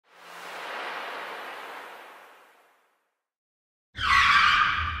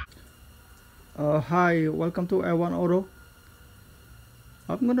Hi, welcome to A1 Auto.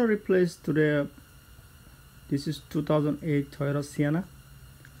 I'm gonna replace today. This is 2008 Toyota Sienna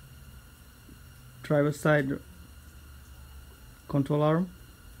driver side control arm.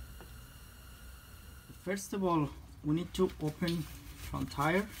 First of all, we need to open front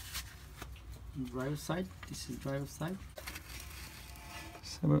tire. Driver side. This is driver side.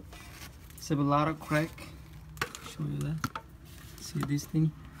 So a lot of crack. Show you that. See this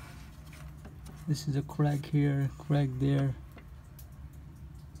thing? This is a crack here, crack there,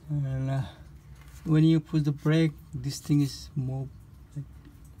 and when you push the brake, this thing is more like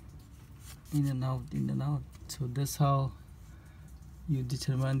in and out, in and out. So that's how you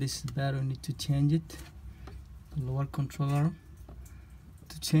determine this is bad. You need to change it. The lower control arm.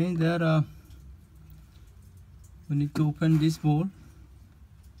 To change that, we need to open this bolt,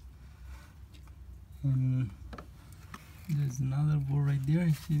 and there's another bolt right there.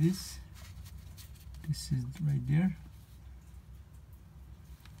 You see this? This is right there,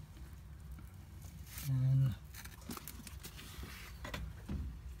 and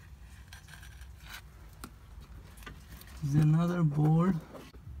there's another board.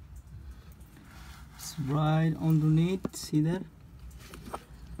 It's right underneath. See that?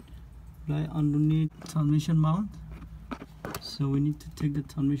 Right underneath transmission mount. So we need to take the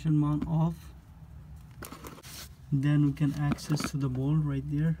transmission mount off. Then we can access to the bolt right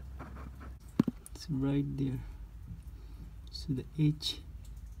there. It's right there. So the H.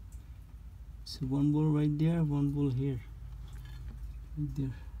 So one bolt right there, one bolt here. Right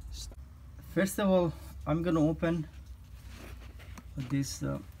there. First of all, I'm gonna open this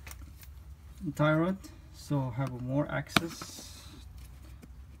tie rod, so I have more access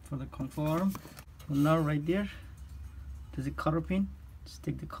for the control arm. So now right there, there's a cotter pin. Just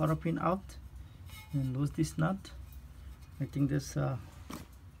take the cotter pin out and lose this nut. I think this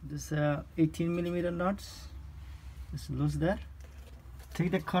 18 millimeter nuts. Just lose that.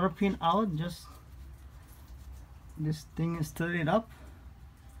 Take the cotter pin out. Just this thing is stir it up,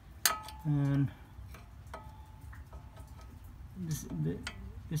 and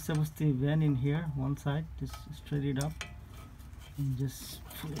it's supposed to bend in here one side. Just straight it up and just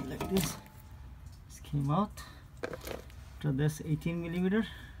pull it like this. This came out. So that's 18 millimeter.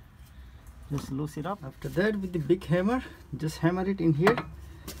 Just loose it up. After that, with the big hammer, just hammer it in here.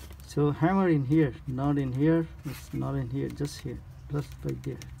 So hammer in here, not in here. It's not in here, just here, just right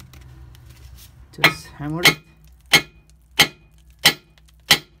there. Just hammer it.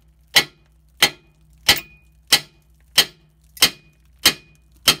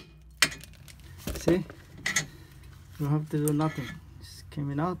 See, you don't have to do nothing. It's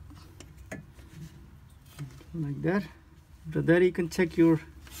coming out like that. After that, you can check your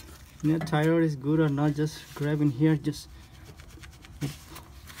tire is good or not. Just grab in here, just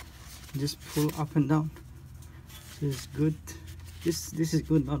pull up and down. This is good. This is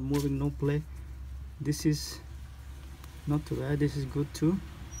good, not moving, no play. This is not too bad. This is good too,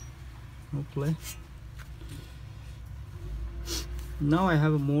 no play. Now I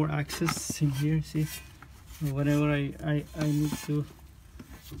have more access in here. See, whenever I need to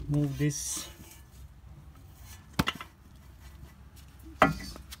move this,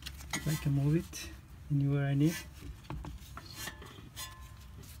 I can move it anywhere I need.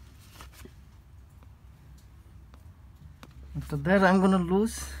 After that, I'm gonna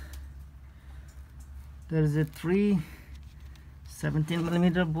lose. There is a 17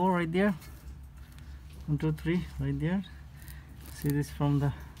 millimeter bore right there. 1, 2, 3 right there. See this from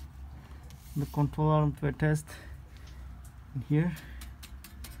the control arm to a test. In here,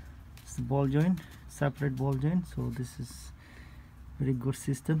 it's the ball joint, separate ball joint. So this is very good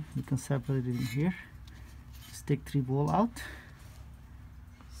system. You can separate it in here. Just take 3 ball out.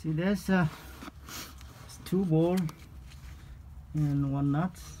 See, there's 2 ball and 1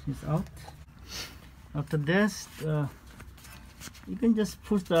 nut is out. After this, you can just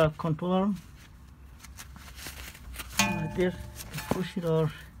push the control arm right there. Push it,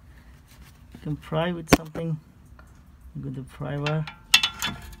 or you can pry with something. With the pry wire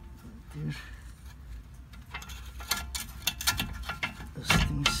there. Those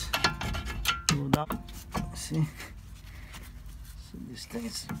things go down. See, so this thing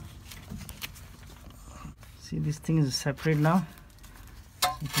is. See, this thing is separate now. So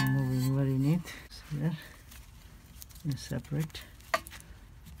you can move anywhere you need. See there, it's separate.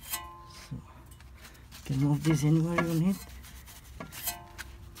 So you can move this anywhere you need.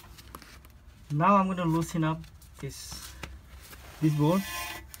 Now I'm going to loosen up this bolt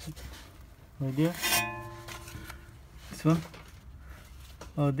right there. This one.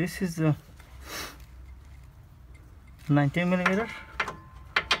 Oh, this is a 19 millimeter.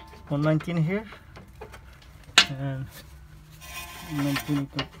 119 here, and 119 you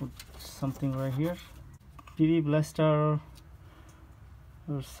can put something right here, PV blaster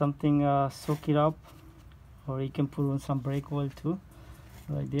or something, soak it up, or you can put on some brake oil too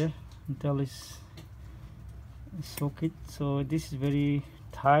right there until it's soak it. So this is very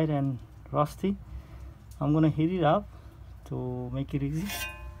tight and rusty. I'm gonna heat it up to make it easy.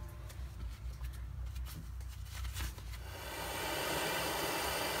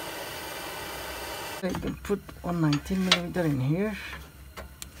 I can put 119mm in here,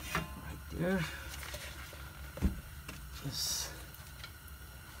 right there. Just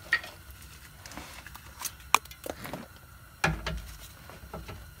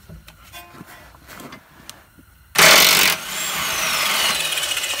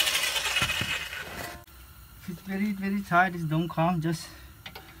if it's very tight, it don't come. Just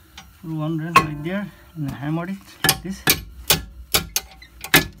put one wrench right there and hammer it like this.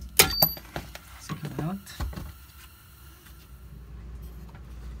 Out.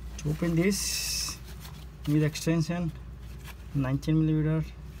 To open this, with extension, 19mm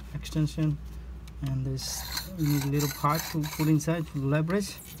extension, and this you need a little part to put inside to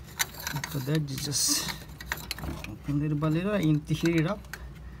leverage. For that, you just open little by little. You need to heat it up,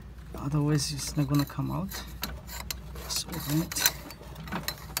 otherwise it's not gonna come out. Just open it.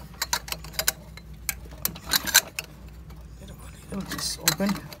 Little by little, just open.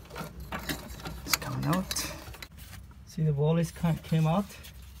 Out. See, the ball is came out.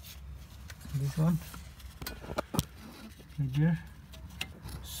 This one right there.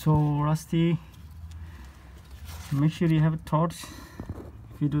 So rusty. Make sure you have a torch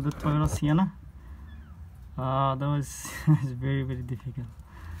if you do the Toyota Sienna. That was it's very difficult.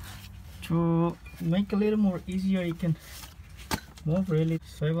 To make a little more easier, you can move really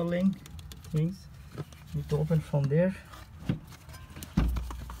swiveling things. You need to open from there.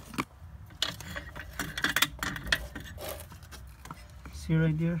 See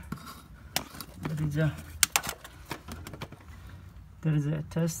right there, there is a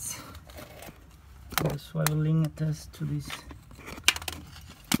test, the swiveling attached to this.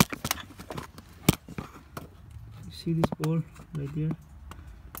 You see this ball right there,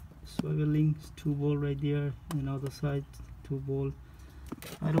 swiveling, two ball right there, and other side two ball.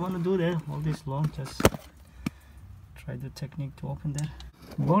 I don't want to do that all this long, just try the technique to open that.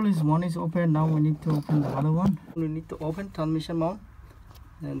 Ball is one is open. Now we need to open the other one. We need to open transmission mount.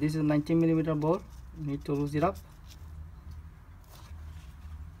 And this is a 19mm ball. You need to loose it up.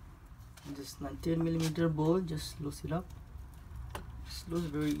 This 19mm ball, just loose it up. Just loose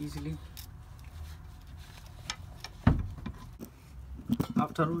very easily.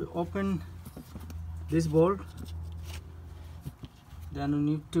 After we open this ball, then we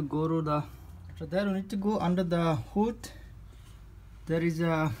need to go to the. After that, we need to go under the hood. There is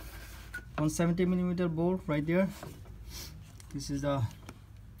a 170mm bolt right there. This is the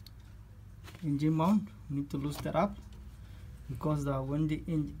engine mount. We need to loosen that up because when the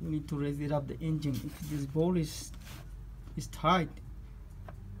engine, we need to raise it up the engine. If this bolt is tight,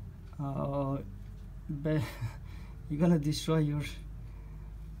 you're gonna destroy your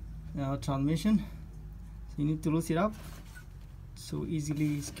transmission. So you need to loosen it up so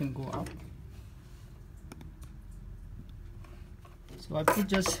easily it can go up. So I put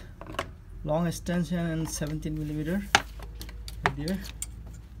just long extension and 17mm right there.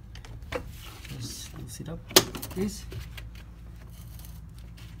 Just loose it up like this.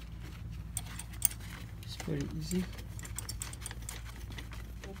 It's very easy.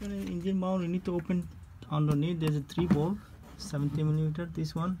 Open an engine mount. You need to open underneath. There's a 3 ball, 17mm.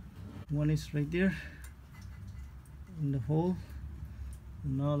 This one is right there in the hole.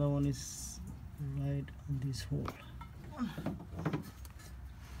 Another one is right on this hole.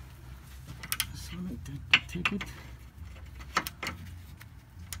 So I need to take it.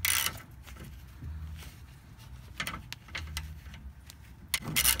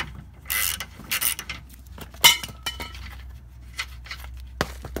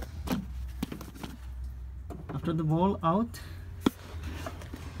 After the ball out,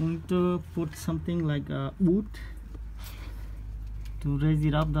 we need to put something like a wood to raise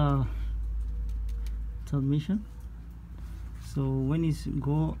it up the transmission. So when it's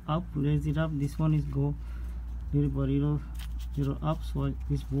go up, raise it up. This one is go little by little up. So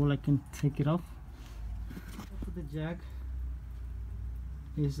this ball I can take it off. The jack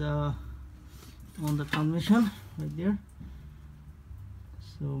is on the transmission right there.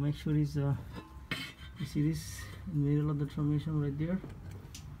 So make sure it's you see this in the middle of the transmission right there.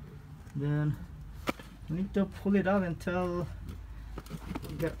 Then you need to pull it out until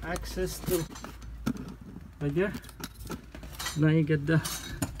you get access to right there. Now you get the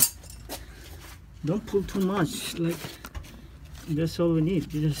Don't pull too much, like that's all we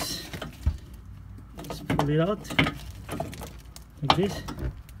need. You just pull it out like this.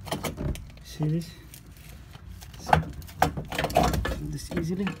 See this? This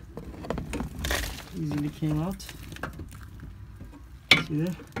easily came out. See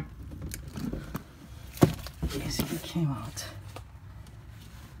there? Easily came out.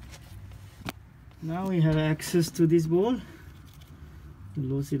 Now we have access to this bowl.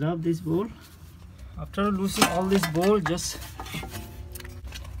 Loosen up this bowl. After loosening all this bowl, just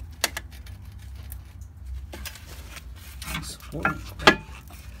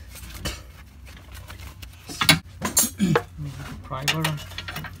primer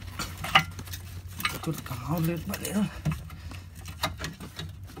could come out little by little.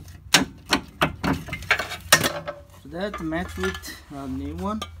 So that match with new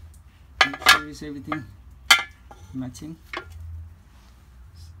one. Make sure is everything matching.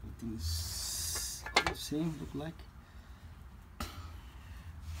 Everything's the same look like.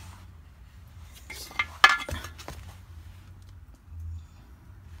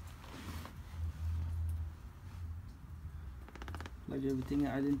 Like everything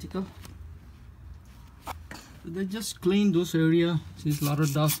identical. So they just clean those area. There's a lot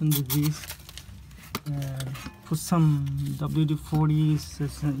of dust and debris. Put some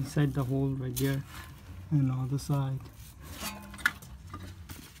WD-40 inside the hole right there and on the side.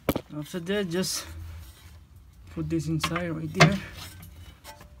 After that, just put this inside right there.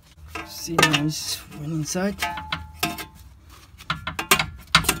 See, now it's went inside.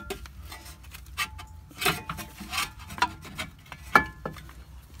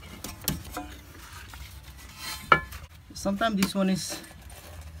 Sometimes this one is,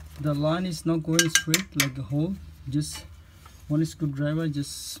 the line is not going straight like the hole. Just one screwdriver,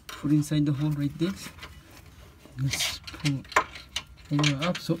 just put inside the hole right there. Just pull it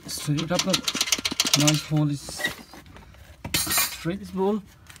up, so straight up. Now this hole is straight. This bowl,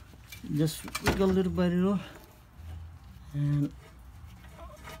 just wiggle little by little and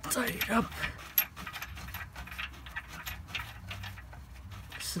tie it up.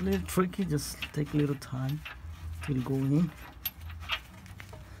 It's a little tricky, just take a little time till go in.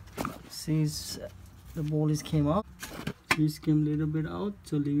 Since the ball is came out, this came a little bit out,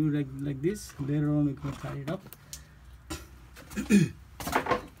 so leave it like this. Later on we're gonna tie it up.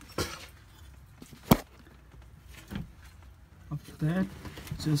 After that,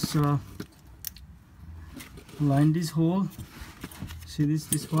 just line this hole. See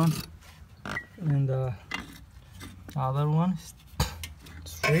this one, and the other one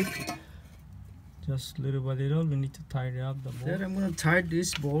straight. Just little by little, we need to tidy up the bowl. Then I'm gonna tie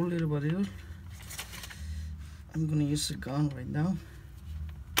this bowl little by little. I'm gonna use a gun right now.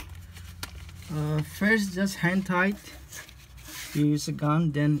 First, just hand tight. You use a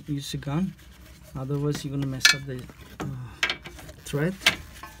gun, then use a gun. Otherwise, you're gonna mess up the thread.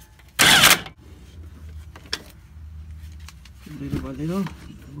 Little by little,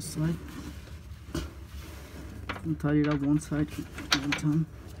 both side. And tie it up one side, one time.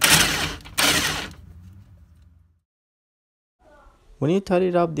 When you tie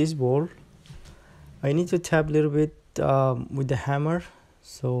it up this bowl, I need to tap a little bit with the hammer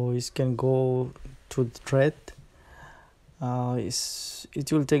so it can go to the thread.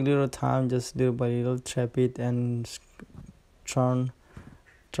 It will take a little time, just little by little, tap it and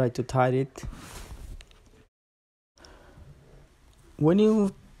try to tie it. When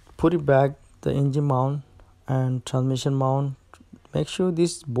you put it back, the engine mount and transmission mount, make sure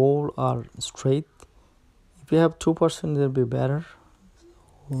these bolts are straight. If you have 2%, it'll be better.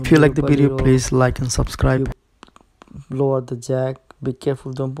 If you like the video, please like and subscribe. Lower the jack. Be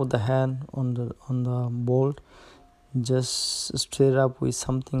careful, don't put the hand on the bolt. Just straight up with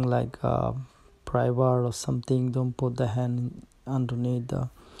something like a pry bar or something. Don't put the hand underneath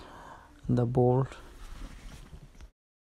the bolt.